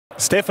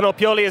Stefano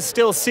Pioli is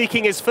still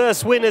seeking his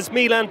first win as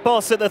Milan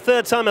boss at the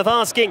third time of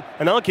asking,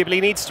 and arguably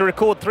needs to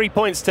record 3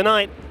 points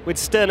tonight with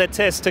sterner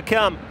tests to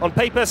come. On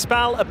paper,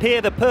 SPAL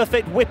appear the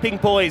perfect whipping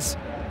boys.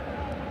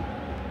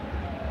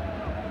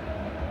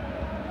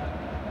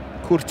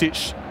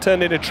 Kurtic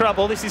turned into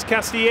trouble. This is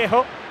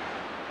Castillejo.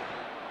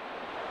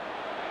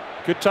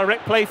 Good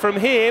direct play from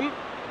him.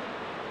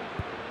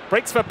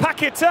 Breaks for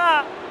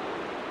Paquetá.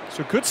 It's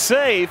a good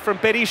save from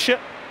Berisha.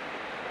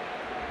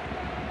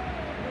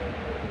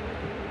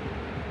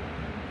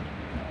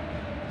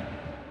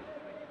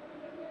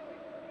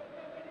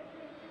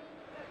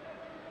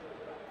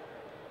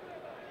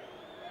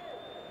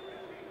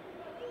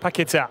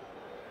 Paquetá.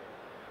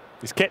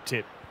 He's kept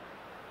it.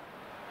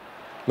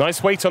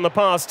 Nice weight on the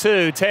pass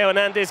too. Theo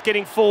Hernandez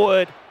getting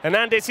forward.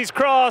 Hernandez's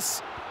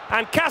cross.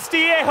 And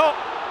Castillejo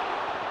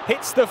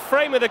hits the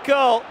frame of the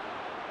goal.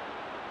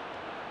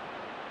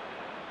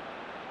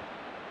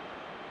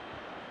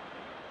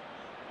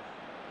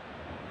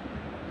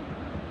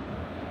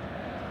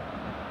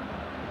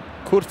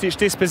 Kurtic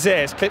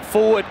dispossessed. Clipped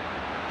forward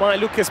by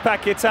Lucas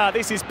Paquetá.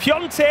 This is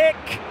Piontek.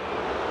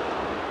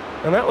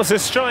 And that was a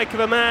strike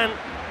of a man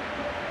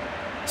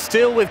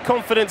still with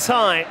confidence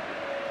high.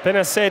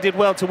 Benacer did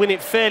well to win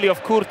it fairly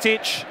off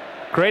Kurtic.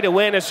 Great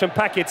awareness from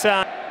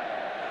Paquetá.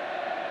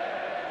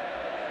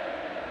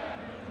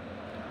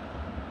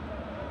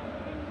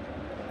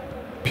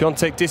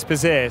 Piontek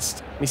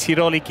dispossessed.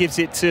 Misiroli gives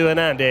it to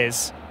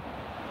Hernandez,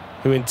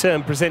 who in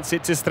turn presents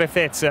it to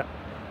Strefezza.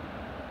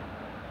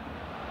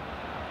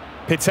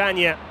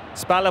 Petagna.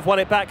 SPAL have won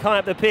it back high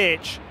up the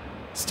pitch.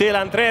 Still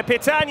Andrea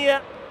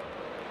Petagna.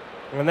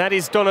 And that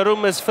is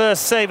Donnarumma's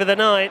first save of the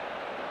night.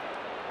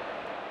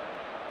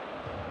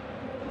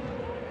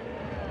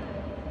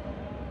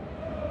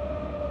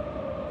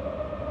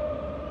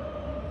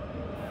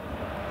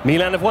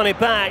 Milan have won it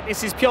back.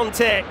 This is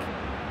Piontek.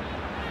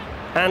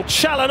 And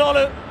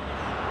Çalhanoğlu.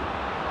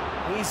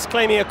 He's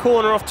claiming a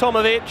corner off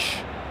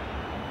Tomovic.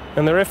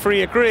 And the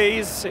referee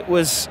agrees. It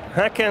was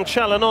Hakan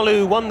Çalhanoğlu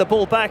who won the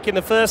ball back in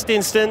the first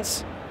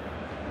instance.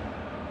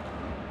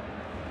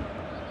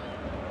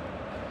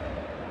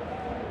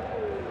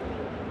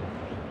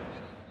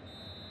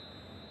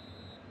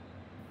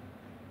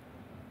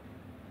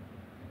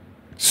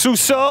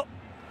 Suso.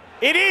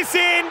 It is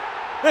in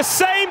the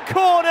same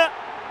corner.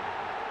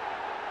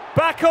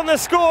 Back on the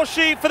score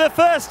sheet for the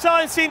first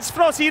time since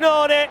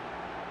Frosinone.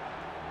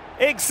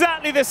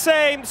 Exactly the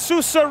same.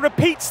 Suso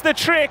repeats the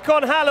trick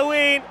on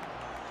Halloween.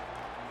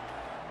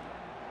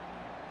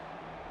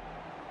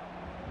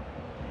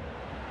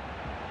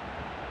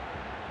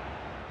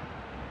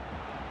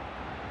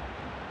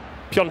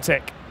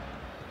 Piontek.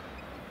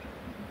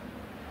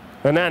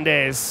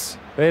 Hernandez.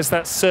 There's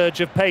that surge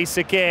of pace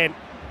again.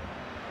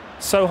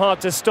 So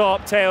hard to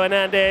stop, Theo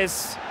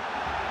Hernandez.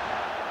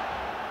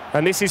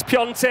 And this is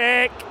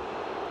Piontek.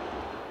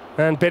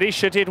 And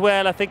Berisha did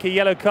well. I think a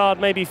yellow card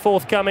may be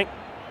forthcoming.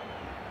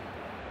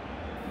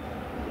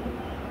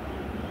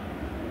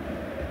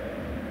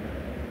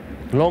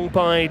 Long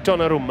by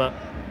Donnarumma.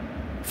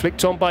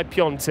 Flicked on by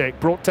Piontek.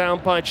 Brought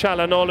down by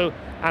Çalhanoğlu.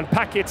 And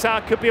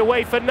Paquetá could be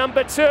away for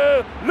number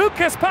 2.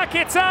 Lucas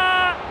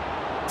Paquetá!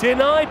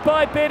 Denied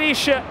by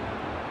Berisha.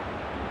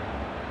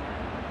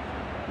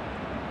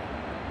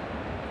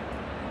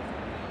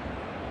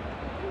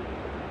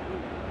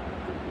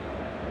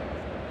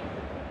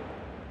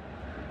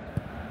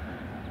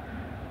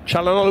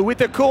 Çalhanoğlu with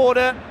the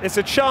corner. There's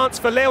a chance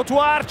for Leo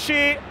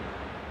Duarte.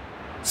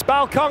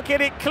 SPAL can't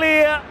get it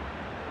clear.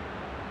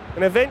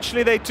 And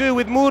eventually they do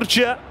with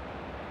Murgia.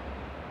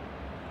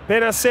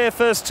 Benacer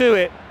first to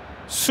it.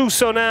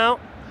 Suso now.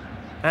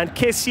 And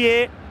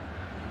Kessié.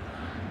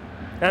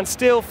 And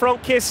still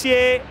Franck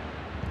Kessié.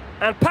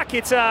 And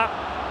Paquetá.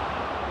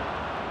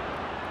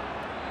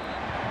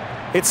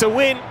 It's a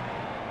win,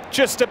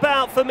 just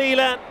about, for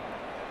Milan.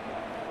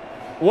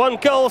 1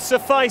 goal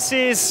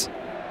suffices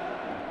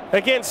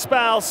against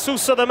SPAL.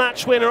 Suso the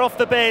match winner off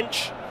the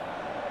bench.